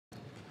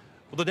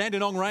Well, the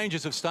Dandenong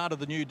Rangers have started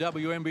the new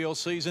WNBL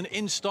season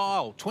in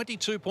style.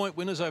 22-point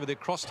winners over their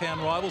crosstown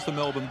rivals, the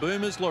Melbourne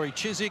Boomers. Laurie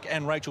Chiswick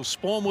and Rachel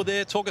Spawn were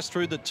there. Talk us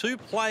through the two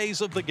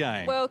plays of the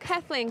game. Well,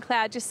 Kathleen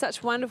MacLeod, just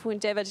such wonderful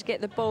endeavour to get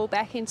the ball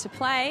back into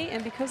play.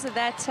 And because of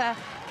that,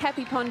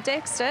 Cappie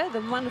Pondexter, the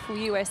wonderful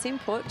US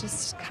import,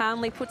 just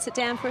calmly puts it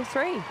down for a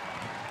three.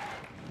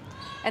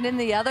 And in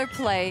the other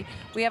play,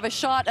 we have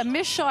a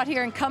missed shot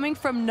here, and coming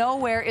from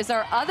nowhere is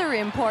our other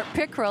import,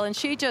 Pickrel, and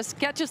she just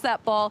catches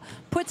that ball,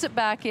 puts it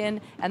back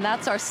in, and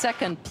that's our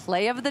second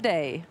play of the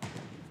day.